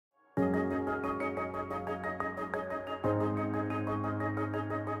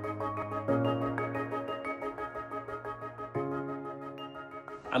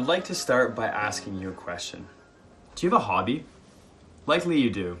I'd like to start by asking you a question. Do you have a hobby? Likely you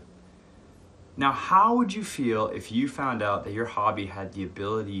do. Now, how would you feel if you found out that your hobby had the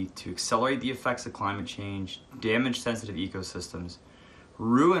ability to accelerate the effects of climate change, damage sensitive ecosystems,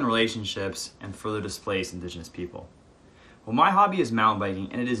 ruin relationships, and further displace Indigenous people? Well, my hobby is mountain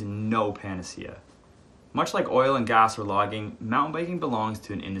biking, and it is no panacea. Much like oil and gas or logging, mountain biking belongs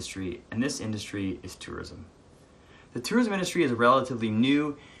to an industry, and this industry is tourism. The tourism industry is relatively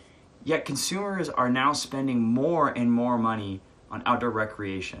new, yet consumers are now spending more and more money on outdoor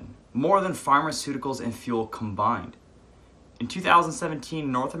recreation, more than pharmaceuticals and fuel combined. In 2017,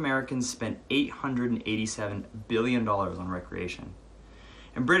 North Americans spent $887 billion on recreation.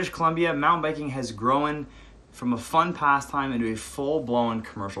 In British Columbia, mountain biking has grown from a fun pastime into a full-blown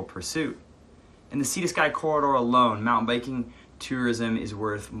commercial pursuit. In the Sea to Sky corridor alone, mountain biking tourism is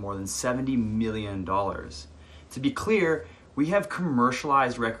worth more than $70 million. To be clear, we have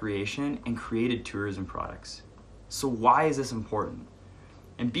commercialized recreation and created tourism products. So why is this important?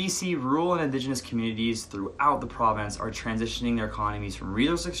 In BC, rural and Indigenous communities throughout the province are transitioning their economies from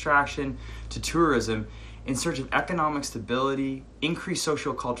resource extraction to tourism in search of economic stability, increased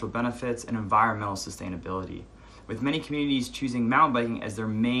socio-cultural benefits, and environmental sustainability, with many communities choosing mountain biking as their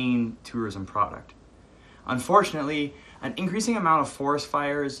main tourism product. Unfortunately, an increasing amount of forest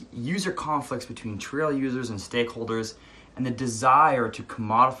fires, user conflicts between trail users and stakeholders, and the desire to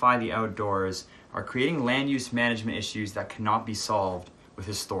commodify the outdoors are creating land use management issues that cannot be solved with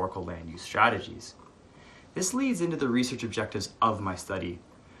historical land use strategies. This leads into the research objectives of my study.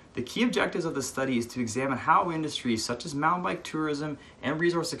 The key objectives of the study is to examine how industries such as mountain bike tourism and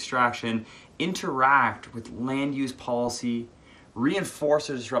resource extraction interact with land use policy, reinforce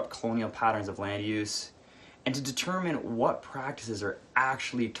or disrupt colonial patterns of land use, and to determine what practices are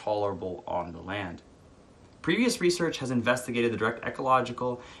actually tolerable on the land. Previous research has investigated the direct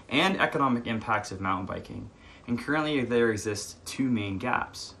ecological and economic impacts of mountain biking, and currently there exist two main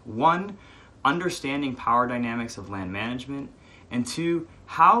gaps. One, understanding power dynamics of land management, and two,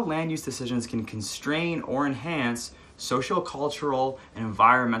 how land use decisions can constrain or enhance socio-cultural and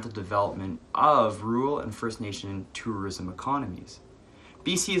environmental development of rural and First Nation tourism economies.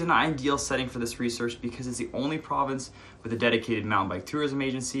 BC is an ideal setting for this research because it's the only province with a dedicated mountain bike tourism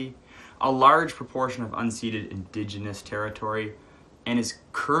agency, a large proportion of unceded Indigenous territory, and is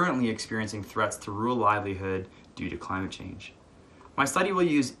currently experiencing threats to rural livelihood due to climate change. My study will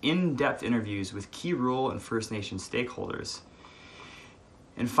use in-depth interviews with key rural and First Nation stakeholders.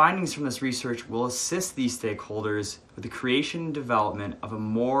 And findings from this research will assist these stakeholders with the creation and development of a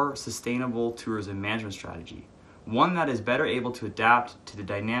more sustainable tourism management strategy, one that is better able to adapt to the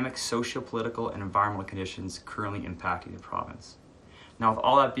dynamic socio-political and environmental conditions currently impacting the province. Now, with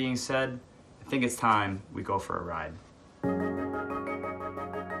all that being said, I think it's time we go for a ride.